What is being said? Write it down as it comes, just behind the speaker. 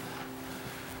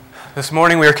This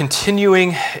morning we are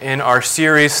continuing in our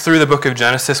series through the book of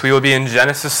Genesis. We will be in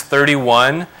Genesis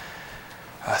 31,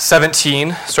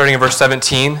 17, starting in verse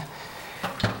 17,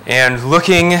 and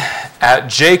looking at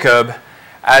Jacob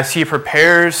as he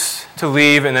prepares to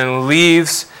leave and then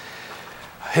leaves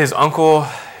his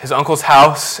uncle's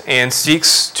house and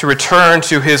seeks to return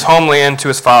to his homeland, to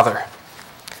his father.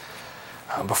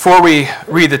 Before we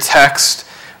read the text,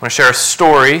 I want to share a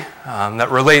story that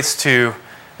relates to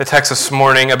the text this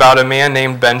morning about a man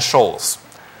named Ben Scholes.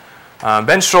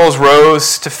 Ben Scholes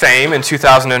rose to fame in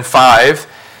 2005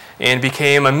 and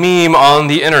became a meme on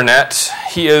the internet.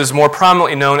 He is more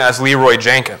prominently known as Leroy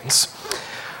Jenkins.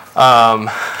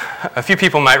 A few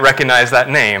people might recognize that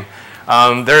name.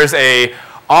 There's an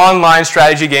online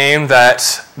strategy game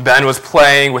that Ben was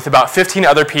playing with about 15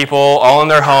 other people, all in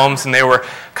their homes, and they were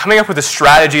coming up with a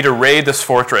strategy to raid this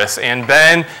fortress. And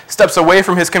Ben steps away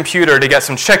from his computer to get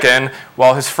some chicken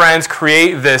while his friends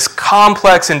create this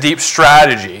complex and deep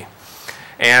strategy.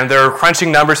 And they're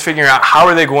crunching numbers, figuring out how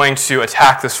are they going to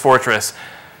attack this fortress.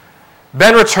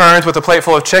 Ben returns with a plate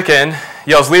full of chicken,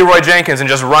 yells Leroy Jenkins, and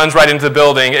just runs right into the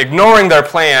building, ignoring their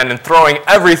plan and throwing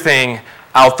everything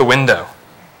out the window.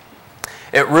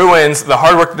 It ruins the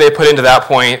hard work that they put into that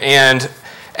point, and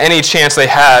any chance they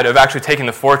had of actually taking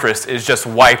the fortress is just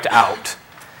wiped out.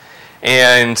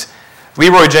 And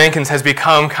Leroy Jenkins has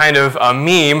become kind of a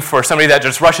meme for somebody that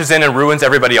just rushes in and ruins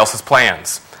everybody else's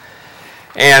plans.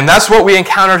 And that's what we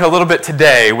encountered a little bit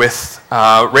today with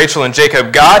Rachel and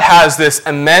Jacob. God has this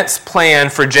immense plan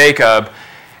for Jacob,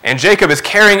 and Jacob is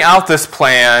carrying out this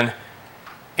plan,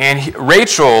 and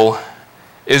Rachel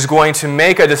is going to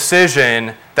make a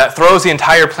decision that throws the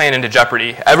entire plan into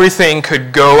jeopardy. Everything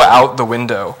could go out the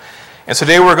window. And so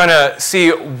today we're going to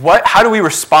see how do we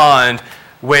respond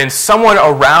when someone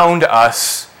around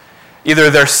us, either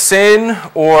their sin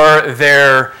or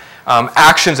their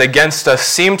actions against us,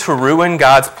 seem to ruin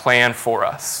God's plan for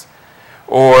us,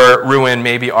 or ruin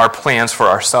maybe our plans for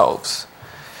ourselves.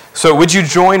 So would you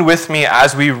join with me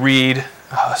as we read,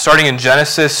 starting in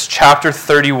Genesis chapter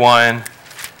 31,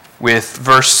 with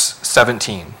verse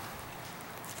 17.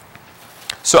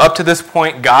 So up to this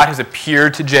point, God has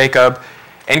appeared to Jacob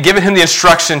and given him the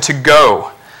instruction to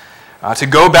go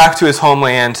back to his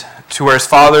homeland, to where his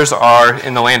fathers are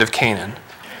in the land of Canaan.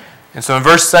 And so in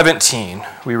verse 17,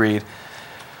 we read,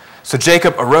 "So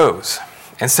Jacob arose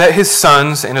and set his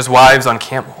sons and his wives on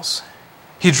camels.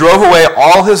 He drove away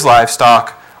all his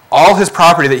livestock, all his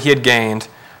property that he had gained,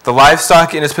 the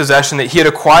livestock in his possession that he had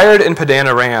acquired in Padan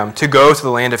Aram, to go to the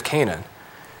land of Canaan,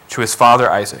 to his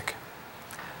father Isaac.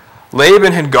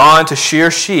 Laban had gone to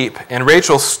shear sheep, and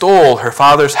Rachel stole her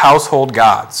father's household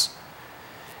gods.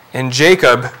 And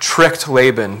Jacob tricked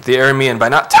Laban, the Aramean, by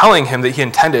not telling him that he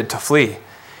intended to flee.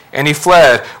 And he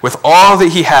fled with all that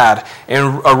he had,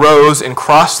 and arose and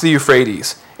crossed the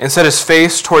Euphrates, and set his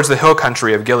face towards the hill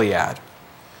country of Gilead.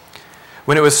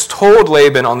 When it was told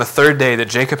Laban on the third day that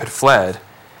Jacob had fled,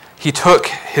 he took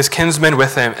his kinsmen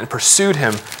with him and pursued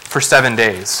him for 7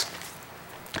 days.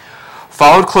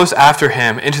 Followed close after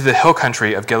him into the hill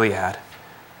country of Gilead.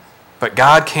 But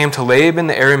God came to Laban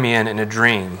the Aramean in a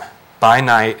dream by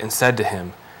night and said to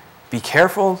him, 'Be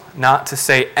careful not to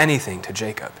say anything to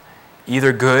Jacob,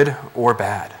 either good or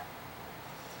bad.'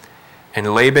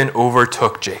 And Laban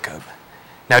overtook Jacob.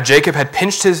 Now Jacob had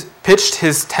pitched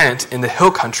his tent in the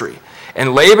hill country,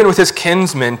 and Laban with his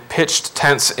kinsmen pitched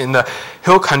tents in the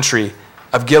hill country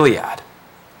of Gilead.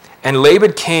 And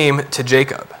Laban came to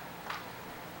Jacob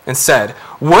and said,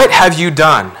 'What have you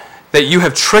done, that you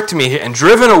have tricked me and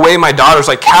driven away my daughters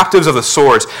like captives of the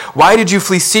swords? Why did you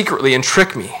flee secretly and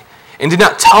trick me, and did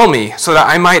not tell me, so that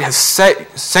I might have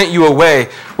sent you away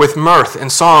with mirth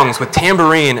and songs, with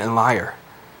tambourine and lyre?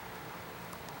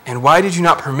 And why did you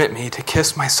not permit me to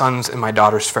kiss my sons and my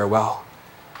daughters farewell?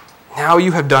 Now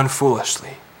you have done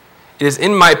foolishly. It is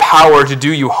in my power to do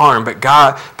you harm, but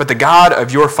the God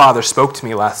of your father spoke to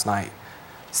me last night,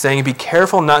 saying, Be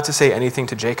careful not to say anything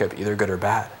to Jacob, either good or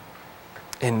bad.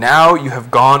 And now you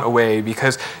have gone away,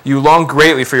 because you longed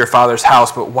greatly for your father's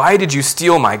house, but why did you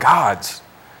steal my gods?'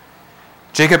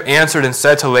 Jacob answered and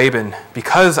said to Laban,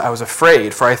 'Because I was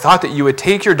afraid, for I thought that you would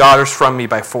take your daughters from me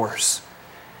by force.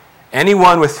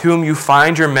 Anyone with whom you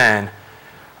find your men,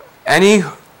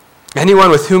 anyone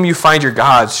with whom you find your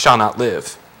gods shall not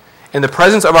live. In the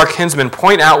presence of our kinsmen,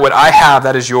 point out what I have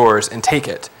that is yours, and take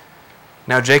it.'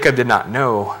 Now Jacob did not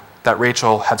know that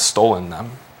Rachel had stolen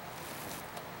them."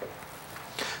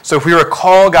 So if we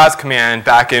recall God's command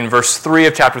back in verse 3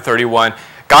 of chapter 31,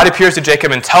 God appears to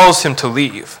Jacob and tells him to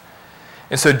leave.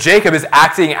 And so Jacob is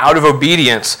acting out of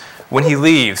obedience when he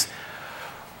leaves.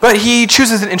 But he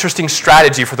chooses an interesting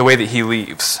strategy for the way that he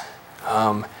leaves.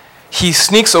 He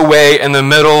sneaks away in the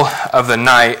middle of the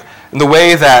night. And the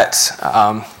way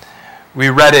that we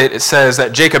read it, it says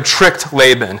that Jacob tricked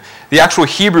Laban. The actual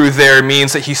Hebrew there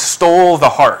means that he stole the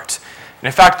heart. And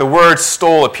in fact, the word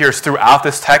stole appears throughout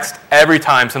this text every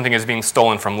time something is being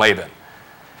stolen from Laban.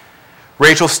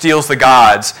 Rachel steals the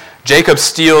gods. Jacob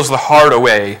steals the heart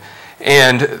away.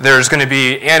 And there's going to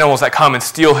be animals that come and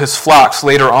steal his flocks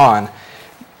later on.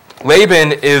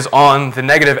 Laban is on the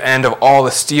negative end of all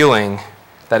the stealing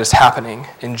that is happening.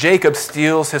 And Jacob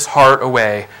steals his heart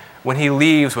away when he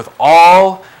leaves with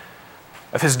all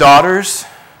of his daughters,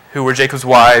 who were Jacob's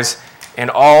wives, and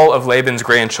all of Laban's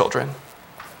grandchildren,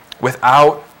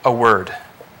 without a word,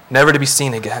 never to be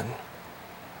seen again.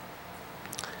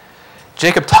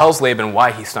 Jacob tells Laban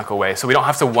why he snuck away, so we don't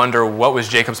have to wonder what was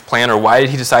Jacob's plan or why did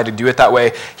he decide to do it that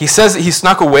way. He says that he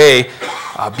snuck away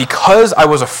because I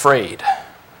was afraid,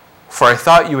 for I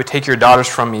thought you would take your daughters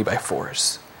from me by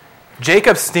force.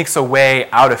 Jacob sneaks away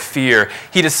out of fear.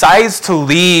 He decides to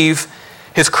leave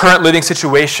his current living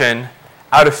situation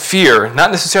out of fear, not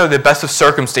necessarily the best of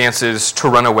circumstances to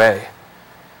run away.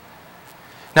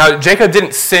 Now, Jacob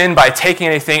didn't sin by taking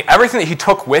anything. Everything that he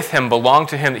took with him belonged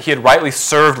to him that he had rightly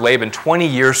served Laban 20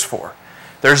 years for.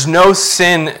 There's no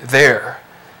sin there.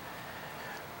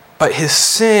 But his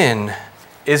sin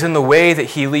is in the way that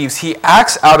he leaves. He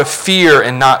acts out of fear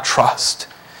and not trust.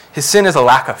 His sin is a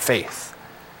lack of faith.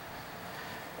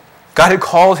 God had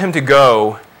called him to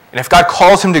go, and if God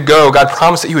calls him to go, God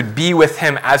promised that he would be with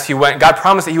him as he went. God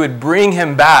promised that he would bring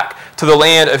him back to the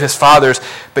land of his fathers.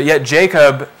 But yet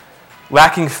Jacob,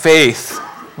 lacking faith,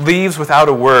 leaves without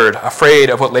a word, afraid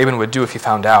of what Laban would do if he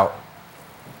found out.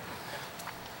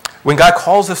 When God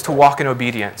calls us to walk in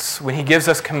obedience, when he gives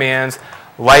us commands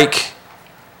like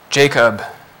Jacob,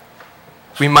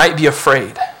 we might be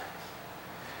afraid.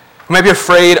 We might be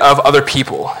afraid of other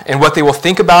people and what they will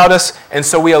think about us, and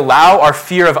so we allow our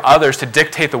fear of others to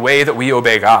dictate the way that we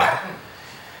obey God.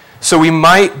 So we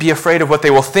might be afraid of what they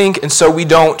will think, and so we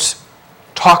don't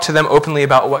talk to them openly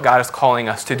about what God is calling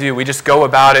us to do. We just go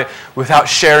about it without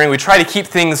sharing. We try to keep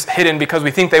things hidden because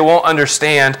we think they won't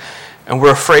understand, and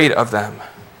we're afraid of them.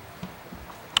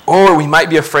 Or we might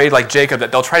be afraid, like Jacob,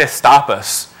 that they'll try to stop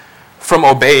us from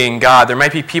obeying God. There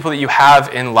might be people that you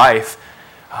have in life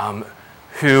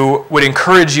who would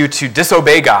encourage you to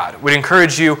disobey God, would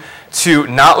encourage you to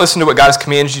not listen to what God has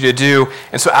commanded you to do.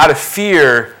 And so out of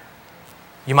fear,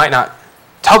 you might not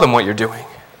tell them what you're doing.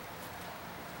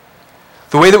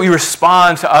 The way that we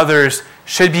respond to others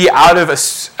should be out of a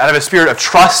spirit of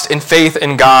trust and faith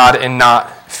in God and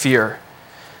not fear.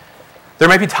 There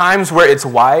might be times where it's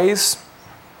wise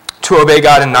to obey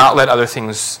God and not let other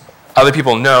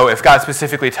people know if God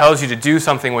specifically tells you to do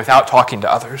something without talking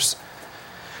to others.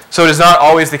 So it is not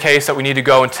always the case that we need to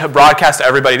go and broadcast to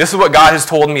everybody, this is what God has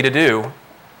told me to do.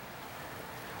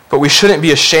 But we shouldn't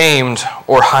be ashamed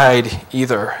or hide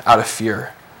either out of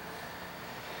fear.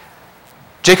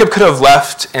 Jacob could have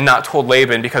left and not told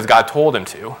Laban because God told him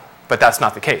to, but that's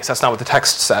not the case. That's not what the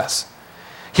text says.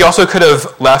 He also could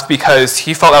have left because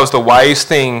he felt that was the wise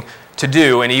thing to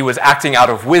do and he was acting out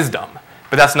of wisdom.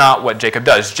 But that's not what Jacob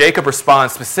does. Jacob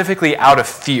responds specifically out of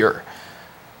fear.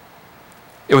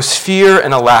 It was fear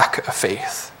and a lack of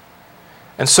faith.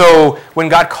 And so when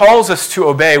God calls us to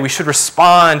obey, we should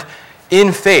respond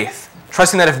in faith,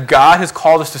 trusting that if God has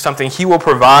called us to something, he will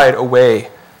provide a way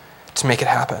to make it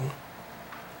happen.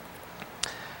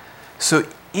 So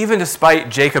even despite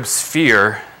Jacob's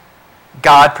fear,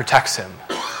 God protects him.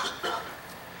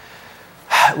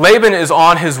 Laban is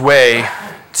on his way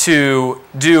to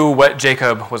do what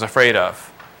Jacob was afraid of,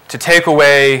 to take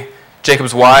away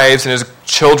Jacob's wives and his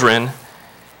children,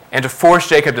 and to force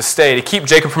Jacob to stay, to keep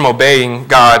Jacob from obeying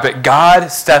God. But God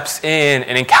steps in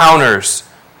and encounters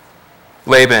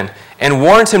Laban and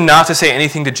warns him not to say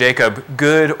anything to Jacob,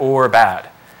 good or bad.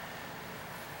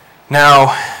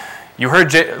 Now, you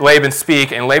heard Laban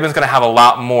speak, and Laban's going to have a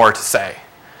lot more to say.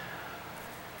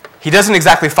 He doesn't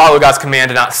exactly follow God's command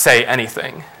to not say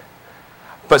anything.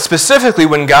 But specifically,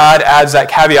 when God adds that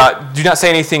caveat, do not say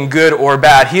anything good or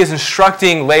bad, he is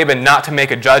instructing Laban not to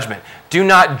make a judgment. Do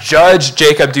not judge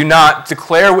Jacob. Do not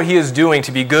declare what he is doing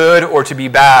to be good or to be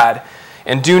bad.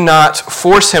 And do not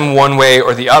force him one way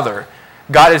or the other.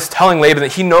 God is telling Laban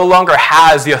that he no longer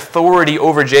has the authority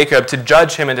over Jacob to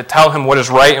judge him and to tell him what is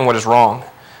right and what is wrong.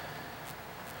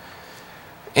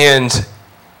 And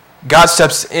God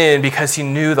steps in because he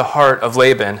knew the heart of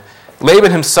Laban.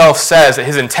 Laban himself says that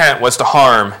his intent was to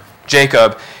harm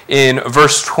Jacob in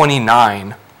verse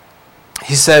 29.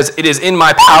 He says, "It is in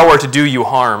my power to do you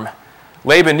harm."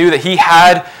 Laban knew that he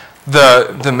had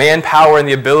the manpower and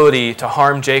the ability to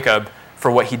harm Jacob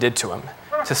for what he did to him.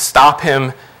 to stop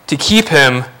him, to keep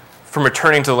him from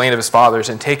returning to the land of his fathers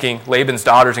and taking Laban's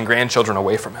daughters and grandchildren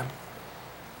away from him.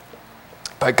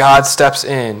 But God steps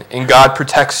in and God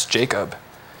protects Jacob.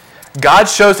 God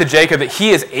shows to Jacob that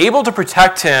he is able to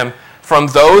protect him from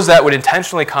those that would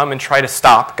intentionally come and try to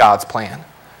stop God's plan.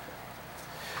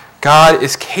 God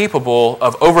is capable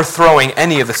of overthrowing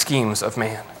any of the schemes of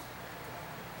man.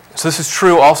 So this is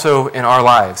true also in our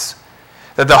lives,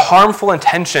 that the harmful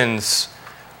intentions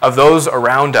of those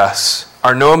around us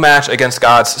are no match against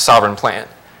God's sovereign plan.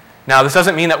 Now, this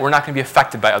doesn't mean that we're not going to be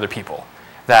affected by other people,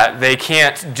 that they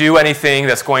can't do anything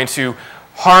that's going to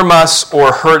harm us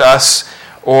or hurt us,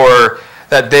 or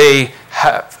that they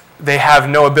have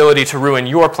no ability to ruin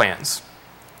your plans.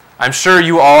 I'm sure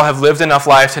you all have lived enough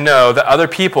life to know that other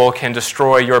people can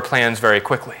destroy your plans very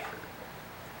quickly.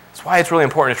 That's why it's really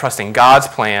important to trust in God's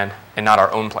plan and not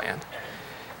our own plan.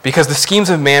 Because the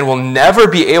schemes of man will never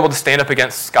be able to stand up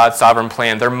against God's sovereign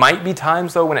plan. There might be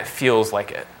times, though, when it feels like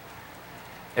it.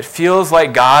 It feels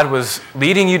like God was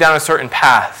leading you down a certain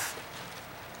path,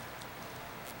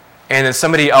 and then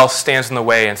somebody else stands in the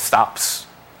way and stops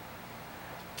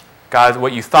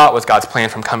what you thought was God's plan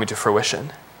from coming to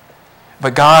fruition.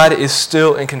 But God is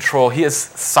still in control. He is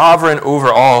sovereign over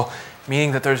all,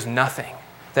 meaning that there's nothing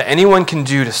that anyone can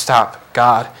do to stop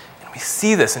God. And we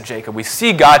see this in Jacob. We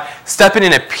see God step in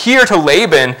and appear to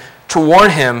Laban to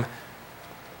warn him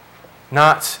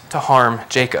not to harm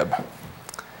Jacob.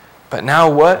 But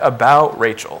now what about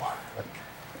Rachel?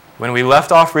 When we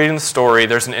left off reading the story,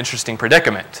 there's an interesting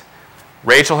predicament.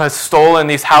 Rachel has stolen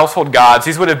these household gods.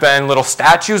 These would have been little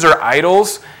statues or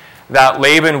idols that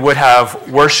Laban would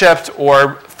have worshipped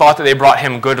or thought that they brought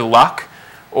him good luck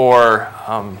or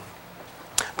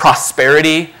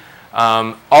prosperity.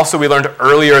 Also, we learned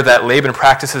earlier that Laban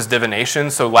practices divination,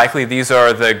 so likely these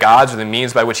are the gods or the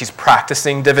means by which he's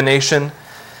practicing divination.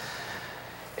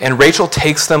 And Rachel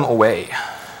takes them away.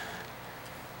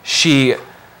 She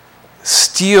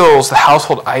steals the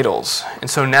household idols. And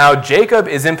so now Jacob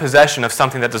is in possession of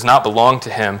something that does not belong to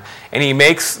him. And he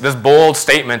makes this bold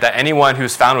statement that anyone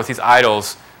who's found with these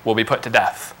idols will be put to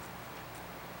death.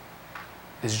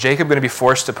 Is Jacob going to be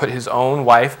forced to put his own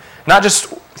wife, not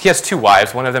just, he has two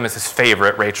wives. One of them is his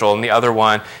favorite, Rachel, and the other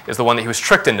one is the one that he was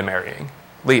tricked into marrying,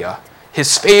 Leah.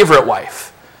 His favorite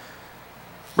wife,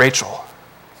 Rachel,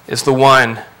 is the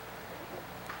one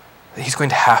that he's going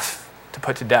to have to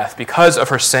put to death because of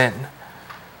her sin.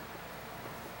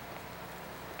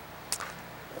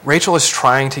 Rachel is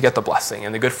trying to get the blessing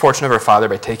and the good fortune of her father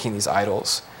by taking these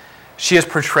idols. She is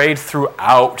portrayed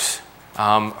throughout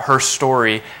her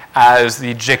story as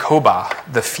the Jacobah,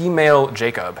 the female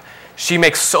Jacob. She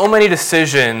makes so many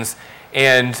decisions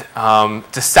and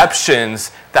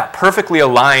deceptions that perfectly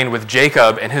align with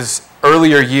Jacob and his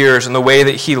earlier years and the way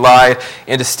that he lied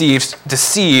and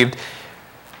deceived.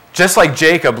 Just like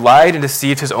Jacob lied and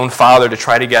deceived his own father to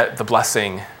try to get the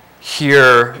blessing,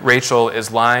 here Rachel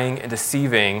is lying and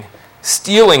deceiving,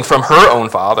 stealing from her own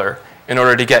father in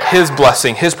order to get his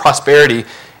blessing, his prosperity,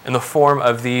 in the form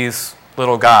of these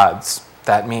little gods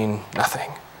that mean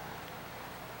nothing.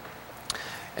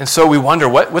 And so we wonder,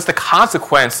 what's the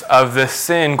consequence of this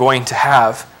sin going to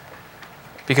have?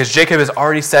 Because Jacob has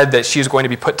already said that she is going to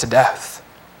be put to death.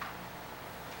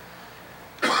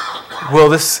 Will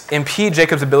this impede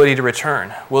Jacob's ability to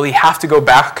return? Will he have to go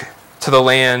back to the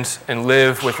land and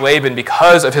live with Laban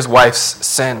because of his wife's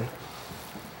sin?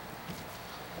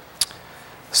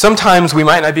 Sometimes we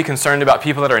might not be concerned about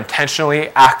people that are intentionally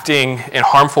acting in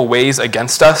harmful ways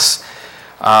against us,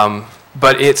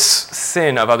 but it's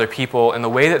sin of other people and the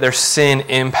way that their sin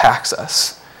impacts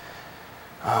us.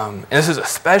 And this is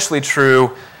especially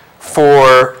true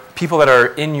for people that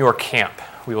are in your camp,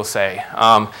 we will say.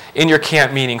 In your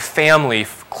camp meaning family,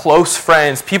 close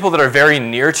friends, people that are very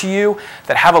near to you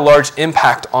that have a large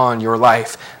impact on your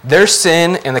life. Their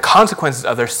sin and the consequences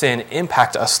of their sin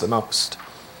impact us the most.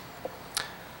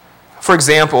 For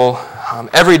example,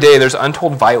 every day there's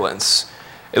untold violence,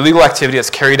 illegal activity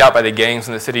that's carried out by the gangs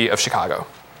in the city of Chicago.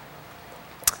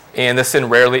 And this sin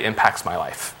rarely impacts my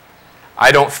life.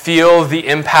 I don't feel the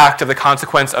impact of the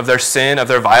consequence of their sin, of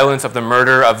their violence, of the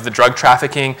murder, of the drug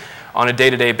trafficking on a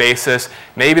day-to-day basis.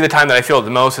 Maybe the time that I feel it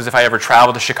the most is if I ever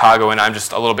travel to Chicago and I'm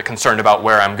just a little bit concerned about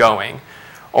where I'm going.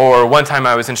 Or one time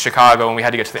I was in Chicago and we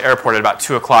had to get to the airport at about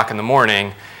 2 o'clock in the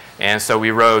morning, and so we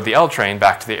rode the L train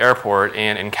back to the airport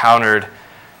and encountered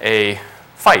a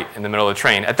fight in the middle of the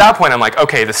train. At that point, I'm like,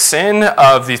 okay, the sin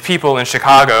of these people in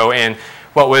Chicago and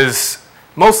what was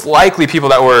most likely people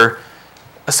that were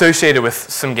associated with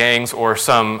some gangs or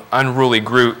some unruly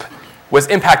group was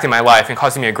impacting my life and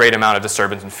causing me a great amount of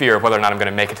disturbance and fear of whether or not I'm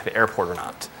going to make it to the airport or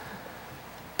not.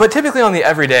 But typically on the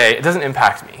everyday, it doesn't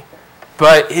impact me.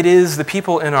 But it is the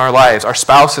people in our lives, our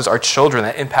spouses, our children,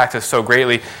 that impact us so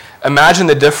greatly. Imagine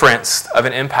the difference of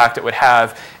an impact it would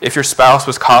have if your spouse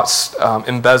was caught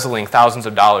embezzling thousands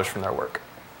of dollars from their work.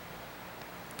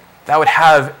 That would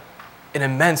have an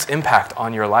immense impact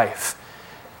on your life.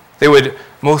 They would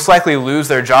most likely lose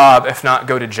their job, if not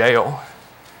go to jail,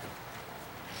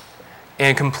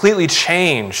 and completely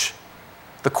change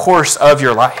the course of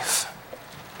your life.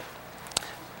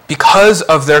 Because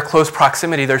of their close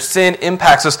proximity, their sin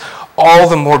impacts us all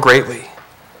the more greatly.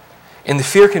 And the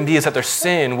fear can be is that their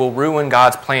sin will ruin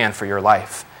God's plan for your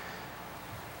life.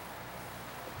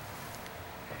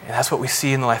 And that's what we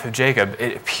see in the life of Jacob.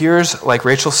 It appears like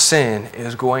Rachel's sin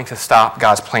is going to stop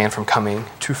God's plan from coming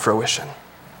to fruition.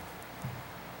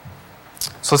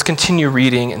 So let's continue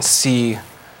reading and see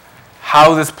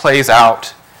how this plays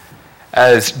out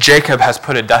as Jacob has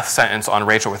put a death sentence on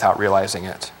Rachel without realizing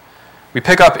it. We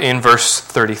pick up in verse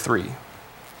 33.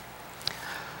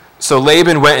 So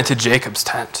Laban went into Jacob's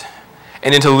tent,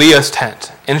 and into Leah's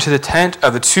tent, and into the tent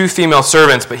of the 2 female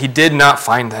servants, but he did not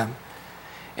find them.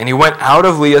 And he went out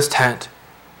of Leah's tent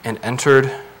and entered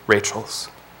Rachel's.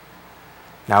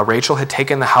 Now Rachel had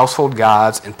taken the household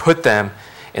gods and put them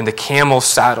in the camel's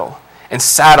saddle and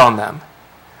sat on them.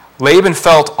 Laban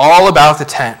felt all about the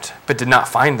tent, but did not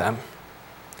find them.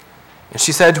 And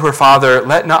she said to her father,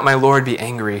 "Let not my lord be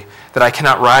angry, that I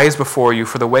cannot rise before you,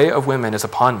 for the way of women is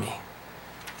upon me."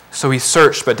 So he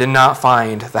searched, but did not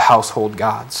find the household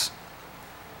gods.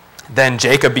 Then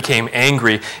Jacob became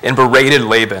angry and berated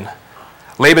Laban.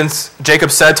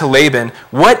 Jacob said to Laban,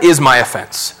 "What is my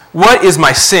offense? What is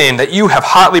my sin that you have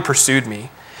hotly pursued me?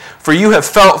 For you have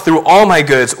felt through all my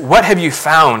goods. What have you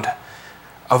found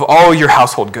of all your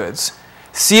household goods?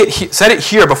 Set it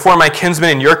here before my kinsmen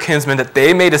and your kinsmen, that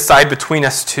they may decide between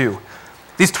us two.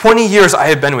 These 20 years I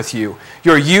have been with you.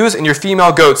 Your ewes and your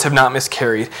female goats have not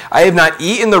miscarried. I have not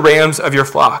eaten the rams of your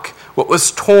flock. What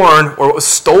was torn or what was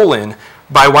stolen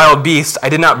by wild beasts I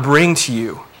did not bring to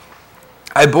you.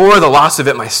 I bore the loss of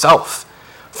it myself.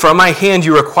 From my hand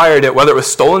you required it, whether it was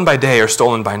stolen by day or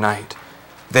stolen by night.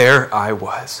 There I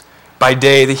was. By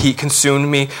day the heat consumed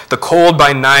me, the cold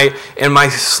by night, and my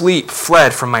sleep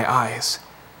fled from my eyes.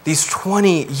 These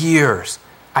 20 years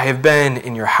I have been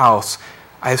in your house.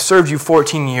 I have served you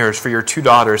 14 years for your 2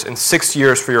 daughters and 6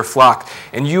 years for your flock,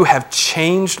 and you have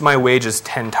changed my wages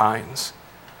 10 times.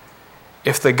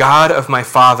 If the God of my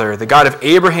father, the God of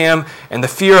Abraham, and the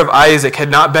fear of Isaac had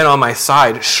not been on my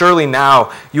side, surely now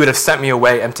you would have sent me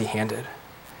away empty-handed.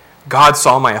 God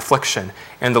saw my affliction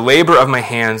and the labor of my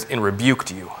hands and rebuked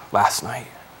you last night."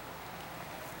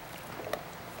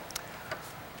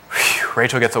 Whew,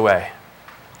 Rachel gets away.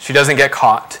 She doesn't get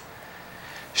caught.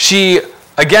 She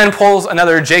again pulls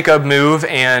another Jacob move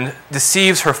and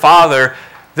deceives her father.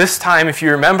 This time, if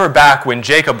you remember back when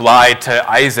Jacob lied to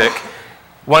Isaac,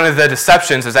 one of the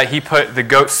deceptions is that he put the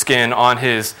goat skin on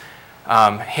his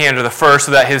hand or the fur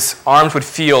so that his arms would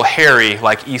feel hairy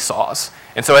like Esau's.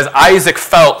 And so as Isaac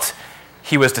felt,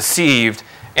 he was deceived.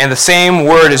 And the same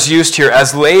word is used here.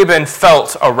 As Laban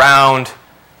felt around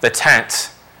the tent,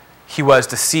 he was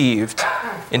deceived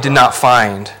and did not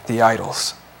find the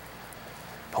idols.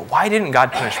 But why didn't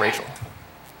God punish Rachel?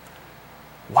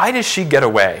 Why did she get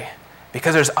away?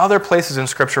 Because there's other places in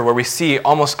Scripture where we see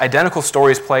almost identical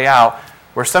stories play out,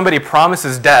 where somebody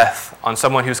promises death on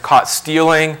someone who's caught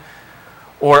stealing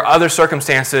or other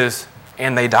circumstances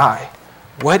and they die.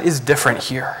 What is different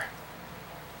here?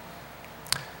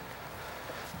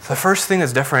 The first thing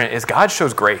that's different is God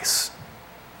shows grace.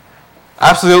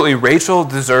 Absolutely, Rachel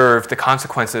deserved the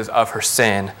consequences of her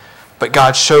sin, but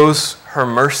God shows her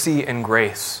mercy and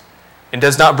grace and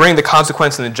does not bring the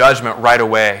consequence and the judgment right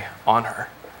away on her.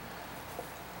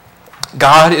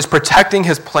 God is protecting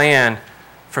his plan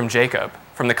from Jacob,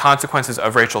 from the consequences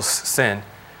of Rachel's sin.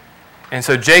 And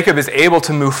so Jacob is able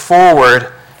to move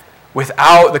forward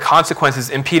without the consequences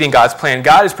impeding God's plan.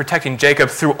 God is protecting Jacob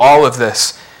through all of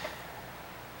this.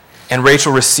 And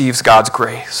Rachel receives God's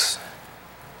grace.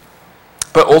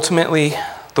 But ultimately,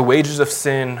 the wages of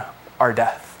sin are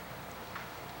death.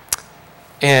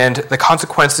 And the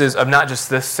consequences of not just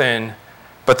this sin,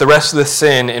 but the rest of the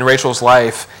sin in Rachel's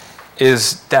life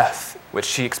is death, which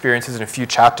she experiences in a few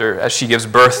chapters as she gives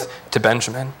birth to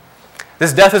Benjamin.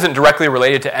 This death isn't directly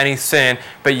related to any sin,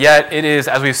 but yet it is,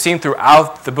 as we've seen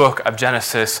throughout the book of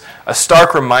Genesis, a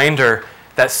stark reminder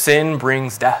that sin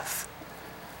brings death.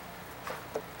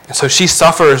 And so she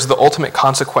suffers the ultimate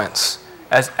consequence,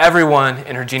 as everyone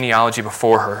in her genealogy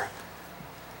before her.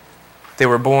 They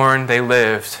were born, they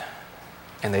lived,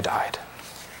 and they died.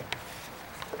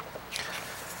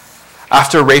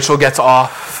 After Rachel gets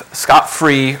off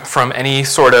scot-free from any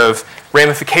sort of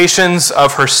ramifications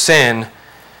of her sin,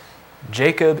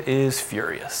 Jacob is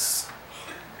furious.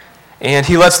 And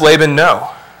he lets Laban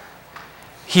know.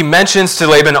 He mentions to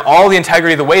Laban all the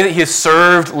integrity, the way that he has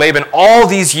served Laban all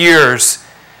these years.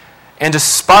 And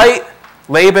despite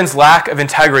Laban's lack of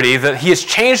integrity, that he has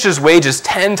changed his wages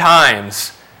 10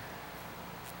 times,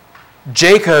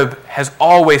 Jacob has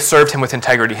always served him with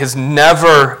integrity, has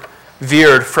never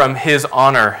veered from his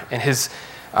honor and his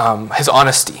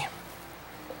honesty.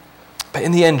 But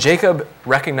in the end, Jacob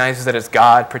recognizes that it's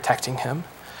God protecting him.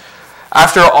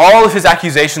 After all of his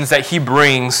accusations that he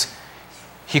brings,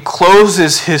 he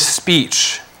closes his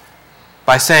speech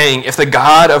by saying, "If the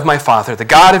God of my father, the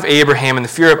God of Abraham and the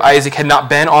fear of Isaac had not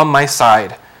been on my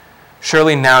side,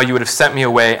 surely now you would have sent me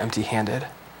away empty-handed.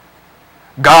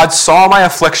 God saw my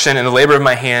affliction and the labor of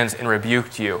my hands and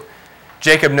rebuked you."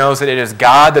 Jacob knows that it is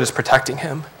God that is protecting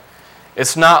him.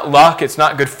 It's not luck, it's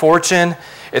not good fortune,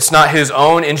 it's not his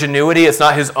own ingenuity, it's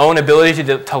not his own ability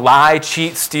to lie,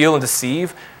 cheat, steal, and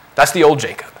deceive. That's the old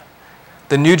Jacob.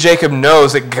 The new Jacob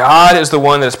knows that God is the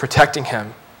one that is protecting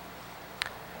him.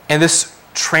 And this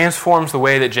transforms the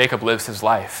way that Jacob lives his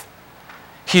life.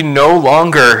 He no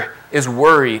longer is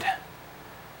worried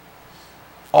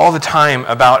all the time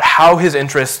about how his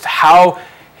interests, how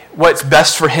what's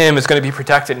best for him is going to be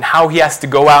protected, and how he has to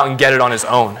go out and get it on his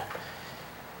own.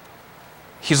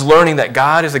 He's learning that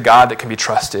God is a God that can be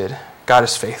trusted. God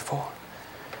is faithful.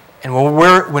 And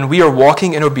when we are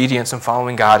walking in obedience and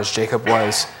following God as Jacob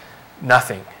was,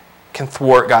 nothing can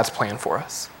thwart God's plan for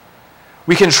us.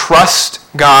 We can trust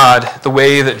God the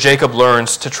way that Jacob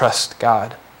learns to trust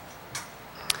God.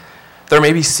 There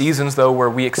may be seasons, though, where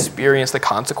we experience the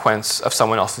consequence of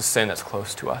someone else's sin that's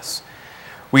close to us.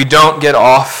 We don't get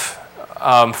off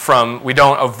we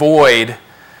don't avoid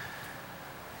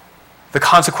the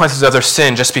consequences of their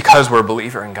sin just because we're a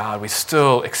believer in God. We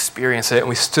still experience it, and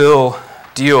we still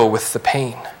deal with the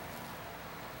pain.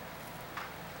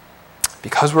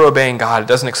 Because we're obeying God, it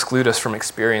doesn't exclude us from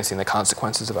experiencing the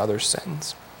consequences of others'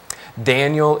 sins.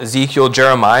 Daniel, Ezekiel,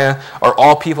 Jeremiah are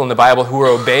all people in the Bible who were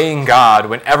obeying God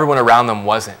when everyone around them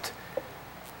wasn't.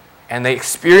 And they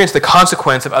experienced the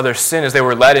consequence of others' sin as they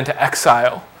were led into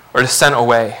exile or sent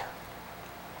away.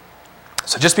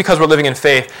 So just because we're living in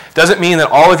faith doesn't mean that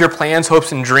all of your plans,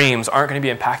 hopes, and dreams aren't going to be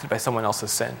impacted by someone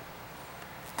else's sin.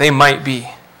 They might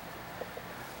be.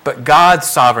 But God's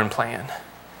sovereign plan,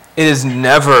 it is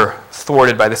never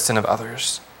thwarted by the sin of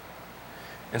others.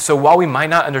 And so while we might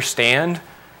not understand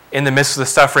in the midst of the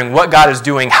suffering what God is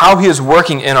doing, how he is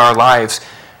working in our lives,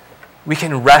 we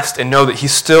can rest and know that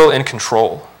he's still in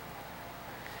control.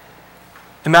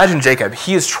 Imagine Jacob.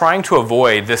 He is trying to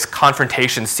avoid this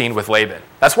confrontation scene with Laban.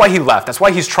 That's why he left. That's why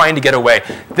he's trying to get away.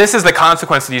 This is the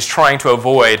consequence that he's trying to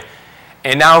avoid.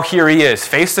 And now here he is,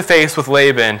 face to face with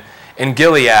Laban in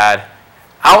Gilead,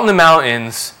 out in the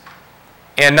mountains.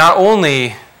 And not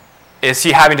only is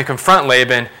he having to confront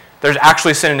Laban, there's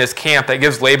actually sin in his camp that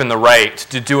gives Laban the right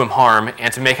to do him harm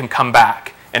and to make him come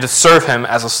back and to serve him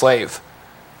as a slave.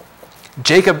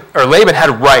 Laban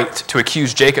had right to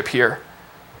accuse Jacob here.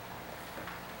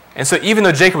 And so even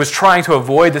though Jacob was trying to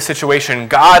avoid the situation,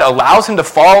 God allows him to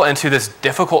fall into this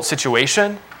difficult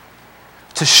situation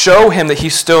to show him that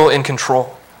he's still in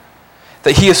control,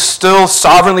 that he is still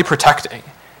sovereignly protecting.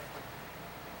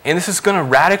 And this is going to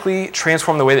radically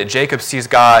transform the way that Jacob sees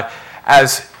God,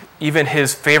 as even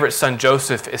his favorite son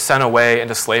Joseph is sent away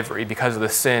into slavery because of the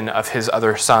sin of his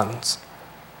other sons.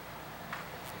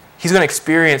 He's going to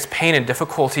experience pain and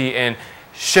difficulty and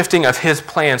shifting of his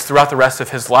plans throughout the rest of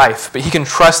his life, but he can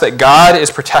trust that God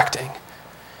is protecting.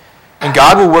 And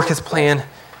God will work his plan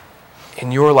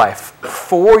in your life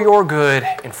for your good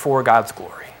and for God's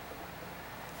glory.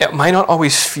 It might not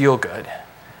always feel good,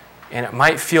 and it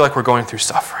might feel like we're going through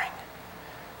suffering,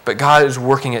 but God is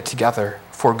working it together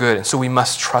for good, and so we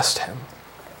must trust him.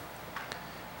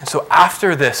 And so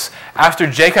after this, after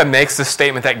Jacob makes this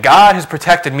statement that God has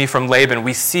protected me from Laban,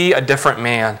 we see a different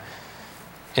man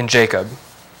in Jacob.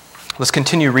 Let's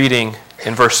continue reading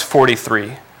in verse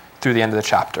 43 through the end of the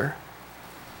chapter.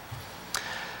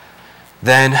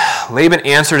 Then Laban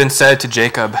answered and said to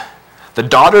Jacob, "The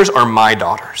daughters are my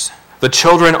daughters, the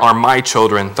children are my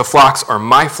children, the flocks are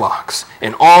my flocks,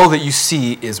 and all that you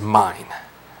see is mine.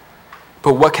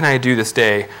 But what can I do this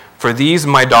day for these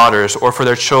my daughters or for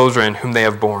their children whom they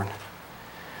have borne?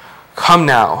 Come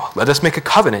now, let us make a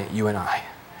covenant, you and I,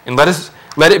 and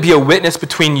let it be a witness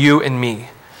between you and me."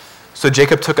 So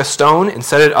Jacob took a stone and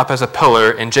set it up as a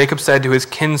pillar, and Jacob said to his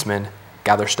kinsmen,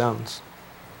 "Gather stones."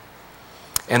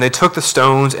 And they took the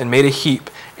stones and made a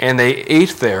heap, and they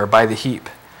ate there by the heap.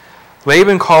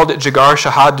 Laban called it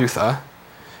Jegar-Shahadutha,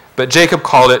 but Jacob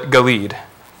called it Gilead.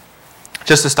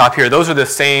 Just to stop here, those are the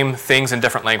same things in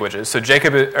different languages. So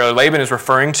Laban is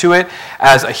referring to it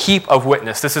as a heap of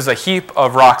witness. This is a heap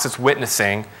of rocks that's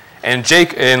witnessing. And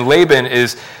Laban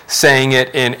is saying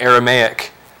it in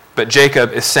Aramaic, but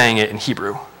Jacob is saying it in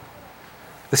Hebrew.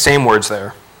 The same words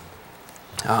there.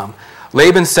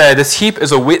 Laban said, "This heap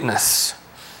is a witness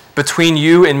between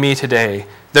you and me today."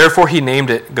 Therefore he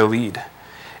named it Gilead.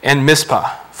 And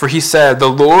Mizpah, for he said, "The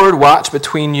Lord watch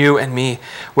between you and me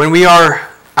when we are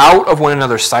out of one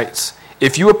another's sights.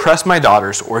 If you oppress my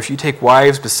daughters, or if you take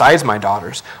wives besides my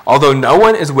daughters, although no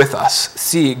one is with us,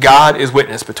 see, God is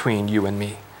witness between you and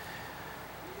me."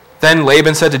 Then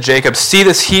Laban said to Jacob, "See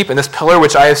this heap and this pillar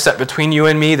which I have set between you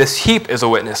and me? This heap is a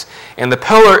witness, and the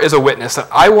pillar is a witness that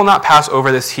I will not pass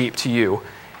over this heap to you,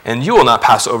 and you will not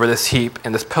pass over this heap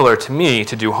and this pillar to me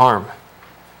to do harm.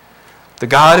 The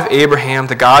God of Abraham,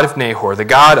 the God of Nahor, the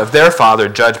God of their father,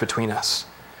 judge between us."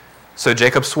 So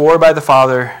Jacob swore by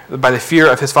the fear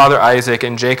of his father Isaac,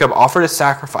 and Jacob offered a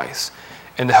sacrifice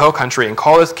in the hill country and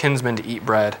called his kinsmen to eat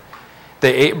bread.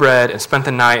 They ate bread and spent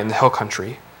the night in the hill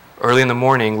country. Early in the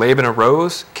morning, Laban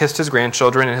arose, kissed his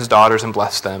grandchildren and his daughters, and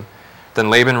blessed them. Then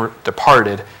Laban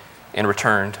departed and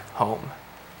returned home.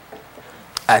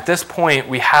 At this point,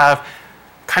 we have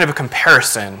kind of a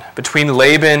comparison between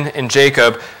Laban and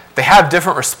Jacob. They have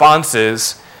different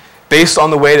responses based on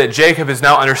the way that Jacob has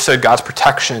now understood God's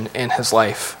protection in his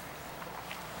life.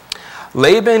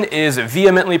 Laban is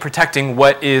vehemently protecting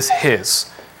what is his.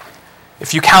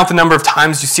 If you count the number of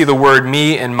times you see the word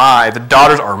me and my, the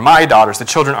daughters are my daughters, the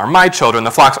children are my children,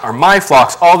 the flocks are my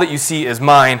flocks, all that you see is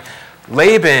mine.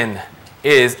 Laban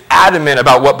is adamant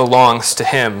about what belongs to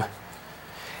him.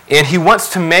 And he wants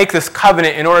to make this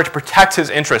covenant in order to protect his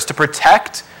interests, to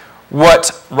protect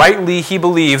what rightly he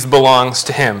believes belongs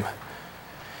to him.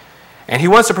 And he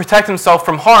wants to protect himself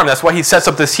from harm. That's why he sets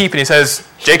up this heap and he says,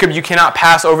 "Jacob, you cannot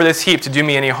pass over this heap to do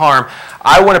me any harm.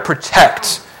 I want to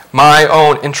protect my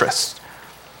own interests."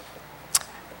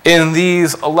 In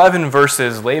these 11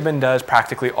 verses, Laban does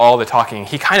practically all the talking.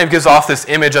 He kind of gives off this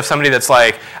image of somebody that's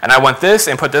like, "And I want this,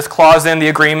 and put this clause in the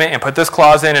agreement, and put this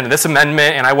clause in, and this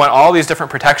amendment, and I want all these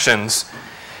different protections."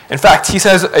 In fact, he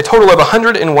says a total of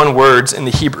 101 words in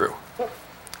the Hebrew.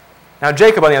 Now,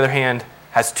 Jacob, on the other hand,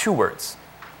 has 2 words: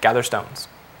 gather stones.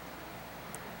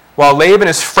 While Laban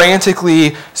is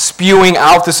frantically spewing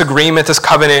out this agreement, this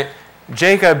covenant,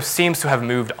 Jacob seems to have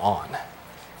moved on.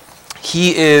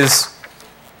 He is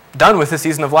done with this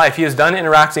season of life. He is done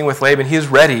interacting with Laban. He is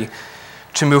ready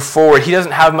to move forward. He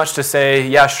doesn't have much to say,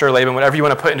 "Yeah, sure, Laban, whatever you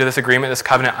want to put into this agreement, this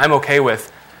covenant, I'm okay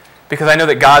with, because I know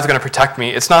that God's going to protect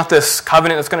me. It's not this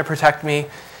covenant that's going to protect me.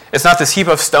 It's not this heap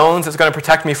of stones that's going to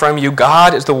protect me from you.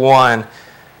 God is the one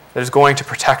that is going to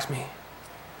protect me."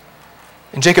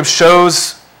 And Jacob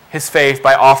shows his faith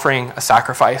by offering a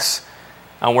sacrifice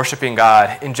and worshiping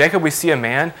God. In Jacob, we see a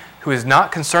man who is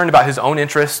not concerned about his own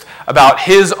interest, about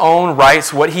his own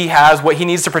rights, what he has, what he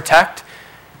needs to protect.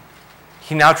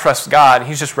 He now trusts God, and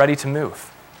he's just ready to move.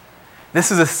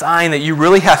 This is a sign that you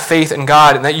really have faith in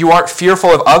God and that you aren't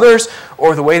fearful of others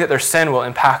or the way that their sin will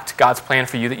impact God's plan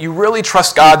for you, that you really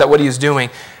trust God that what he is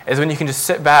doing is when you can just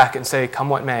sit back and say, "Come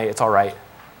what may, it's all right,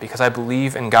 because I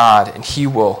believe in God and he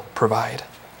will provide."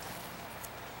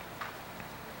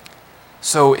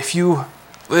 So if you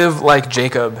live like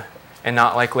Jacob and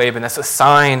not like Laban, that's a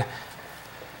sign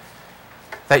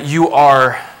that you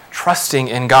are trusting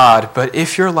in God. But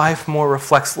if your life more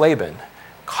reflects Laban,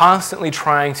 constantly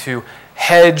trying to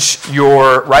hedge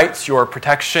your rights, your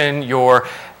protection, your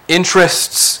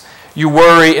interests, you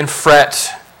worry and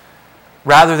fret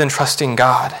rather than trusting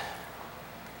God,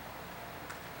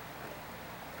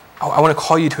 I want to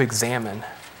call you to examine.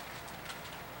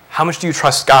 How much do you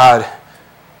trust God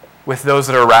with those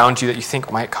that are around you that you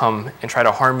think might come and try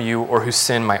to harm you or whose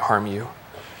sin might harm you?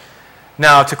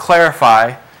 Now, to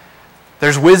clarify,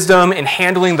 there's wisdom in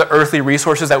handling the earthly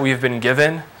resources that we've been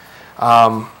given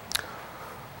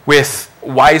with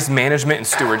wise management and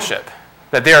stewardship.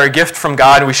 That they are a gift from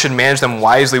God and we should manage them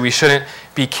wisely. We shouldn't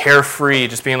be carefree,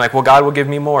 just being like, "Well, God will give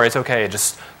me more. It's okay.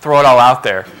 Just throw it all out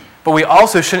there." But we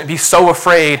also shouldn't be so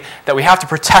afraid that we have to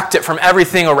protect it from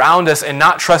everything around us and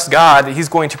not trust God that he's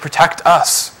going to protect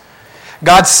us.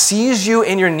 God sees you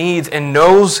in your needs and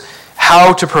knows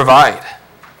how to provide.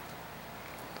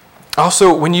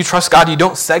 Also, when you trust God, you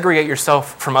don't segregate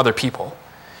yourself from other people.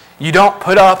 You don't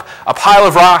put up a pile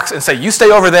of rocks and say, "You stay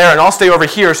over there and I'll stay over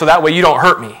here so that way you don't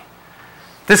hurt me."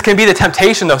 This can be the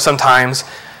temptation, though, sometimes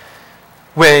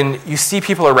when you see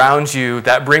people around you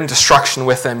that bring destruction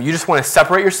with them. You just want to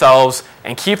separate yourselves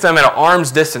and keep them at an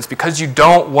arm's distance because you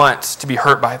don't want to be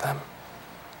hurt by them.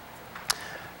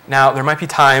 Now, there might be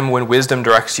time when wisdom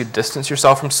directs you to distance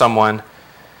yourself from someone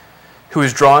who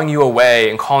is drawing you away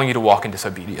and calling you to walk in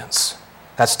disobedience.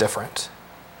 That's different.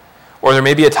 Or there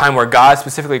may be a time where God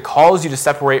specifically calls you to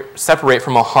separate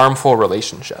from a harmful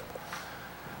relationship.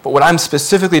 But what I'm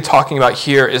specifically talking about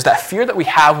here is that fear that we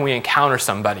have when we encounter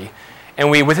somebody,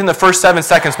 and we, within the first 7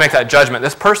 seconds, make that judgment.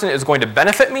 This person is going to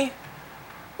benefit me,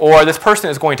 or this person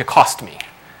is going to cost me.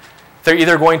 They're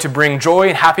either going to bring joy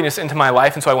and happiness into my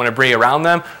life, and so I want to bring around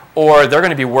them, or they're going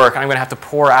to be work, and I'm going to have to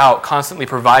pour out, constantly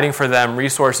providing for them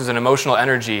resources and emotional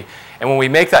energy. And when we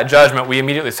make that judgment, we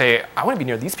immediately say, I want to be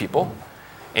near these people.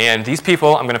 And these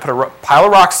people, I'm going to put a pile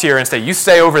of rocks here and say, you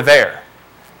stay over there.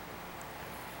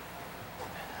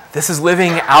 This is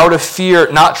living out of fear,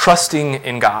 not trusting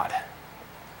in God.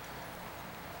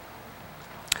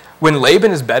 When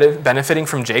Laban is benefiting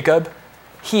from Jacob,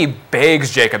 he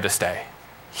begs Jacob to stay.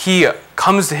 He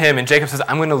comes to him and Jacob says,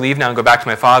 I'm going to leave now and go back to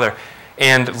my father.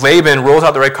 And Laban rolls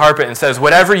out the red carpet and says,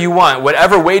 whatever you want,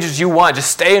 whatever wages you want,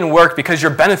 just stay and work because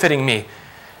you're benefiting me.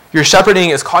 Your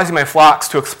shepherding is causing my flocks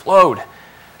to explode.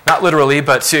 Not literally,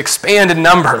 but to expand in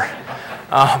number.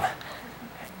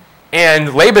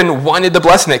 And Laban wanted the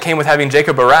blessing that came with having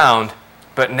Jacob around.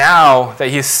 But now that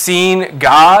he's seen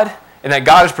God and that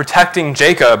God is protecting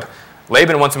Jacob,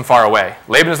 Laban wants him far away.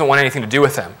 Laban doesn't want anything to do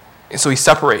with him. And so he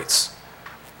separates.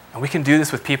 And we can do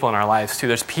this with people in our lives too.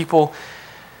 There's people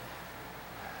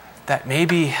that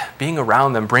maybe being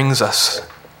around them brings us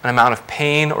an amount of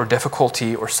pain or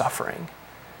difficulty or suffering.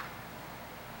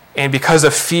 And because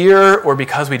of fear or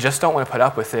because we just don't want to put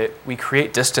up with it, we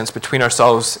create distance between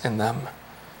ourselves and them,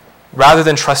 rather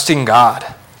than trusting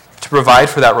God to provide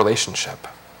for that relationship.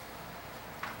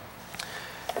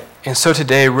 And so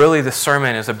today, really, the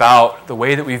sermon is about the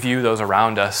way that we view those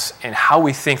around us and how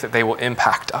we think that they will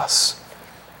impact us.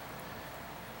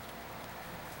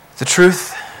 The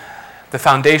truth, the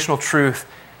foundational truth,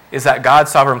 is that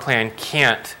God's sovereign plan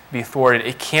can't be thwarted.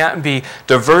 It can't be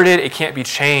diverted. It can't be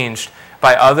changed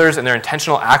by others and their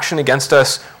intentional action against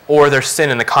us or their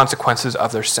sin and the consequences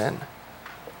of their sin.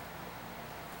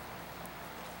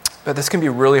 But this can be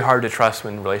really hard to trust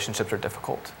when relationships are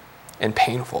difficult and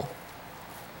painful.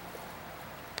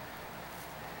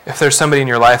 If there's somebody in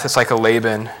your life that's like a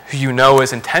Laban who you know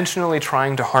is intentionally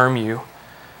trying to harm you,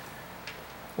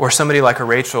 or somebody like a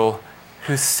Rachel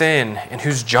whose sin and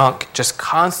whose junk just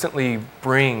constantly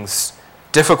brings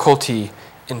difficulty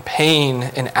and pain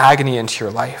and agony into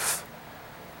your life.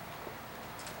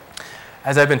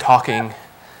 As I've been talking,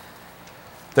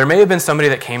 there may have been somebody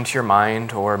that came to your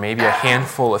mind, or maybe a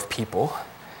handful of people.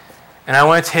 And I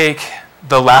want to take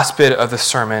the last bit of the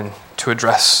sermon to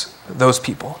address those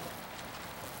people.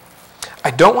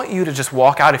 I don't want you to just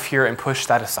walk out of here and push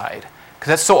that aside, because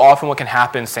that's so often what can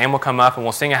happen. Sam will come up and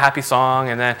we'll sing a happy song,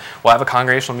 and then we'll have a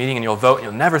congregational meeting and you'll vote, and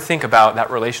you'll never think about that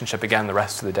relationship again the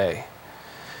rest of the day.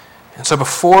 And so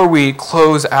before we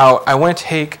close out, I want to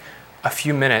take a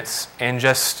few minutes and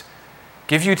just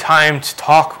give you time to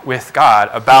talk with God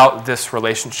about this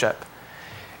relationship.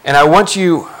 And I want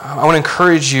to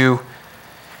encourage you,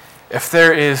 if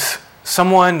there is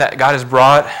someone that God has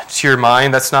brought to your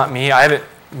mind, that's not me. I haven't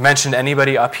mentioned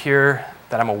anybody up here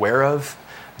that I'm aware of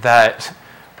that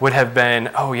would have been,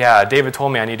 oh yeah, David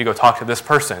told me I need to go talk to this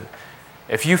person.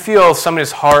 If you feel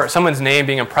someone's name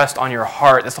being impressed on your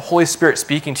heart, that's the Holy Spirit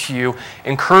speaking to you,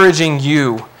 encouraging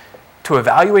you to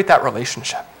evaluate that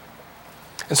relationship.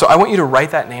 And so I want you to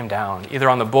write that name down, either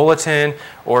on the bulletin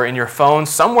or in your phone,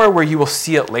 somewhere where you will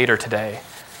see it later today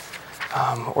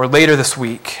or later this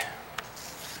week.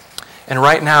 And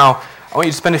right now, I want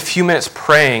you to spend a few minutes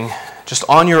praying just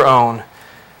on your own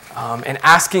and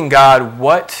asking God,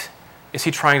 what is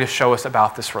He trying to show us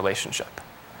about this relationship?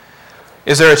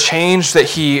 Is there a change that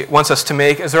He wants us to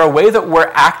make? Is there a way that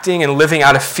we're acting and living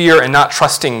out of fear and not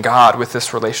trusting God with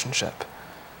this relationship?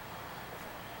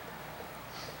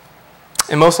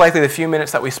 And most likely the few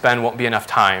minutes that we spend won't be enough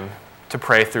time to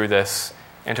pray through this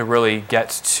and to really get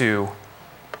to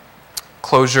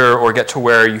closure or get to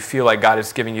where you feel like God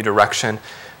is giving you direction.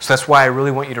 So that's why I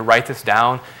really want you to write this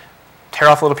down, tear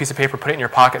off a little piece of paper, put it in your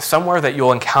pocket, somewhere that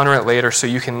you'll encounter it later so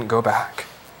you can go back.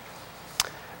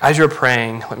 As you're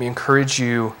praying, let me encourage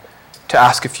you to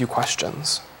ask a few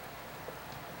questions.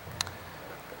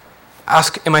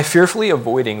 Ask, am I fearfully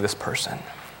avoiding this person?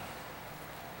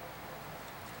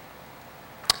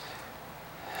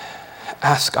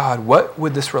 Ask God, what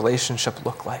would this relationship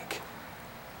look like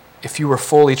if you were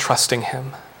fully trusting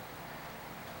Him?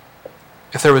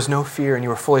 If there was no fear and you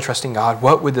were fully trusting God,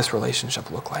 what would this relationship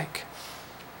look like?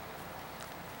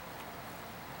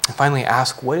 And finally,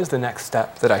 ask, what is the next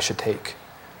step that I should take?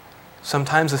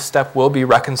 Sometimes the step will be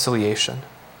reconciliation.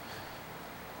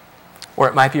 Or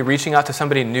it might be reaching out to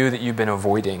somebody new that you've been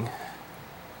avoiding.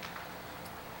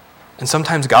 And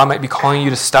sometimes God might be calling you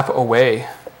to step away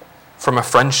from a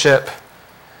friendship,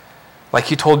 like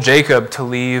he told Jacob to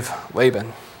leave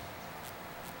Laban.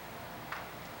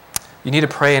 You need to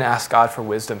pray and ask God for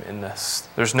wisdom in this.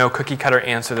 There's no cookie cutter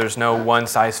answer. There's no one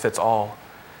size fits all.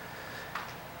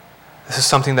 This is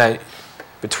something that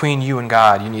between you and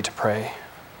God, you need to pray.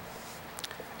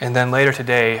 And then later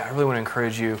today, I really want to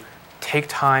encourage you, take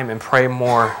time and pray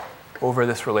more over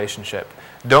this relationship.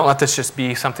 Don't let this just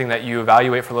be something that you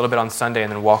evaluate for a little bit on Sunday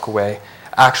and then walk away.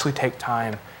 Actually take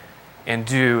time and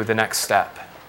do the next step.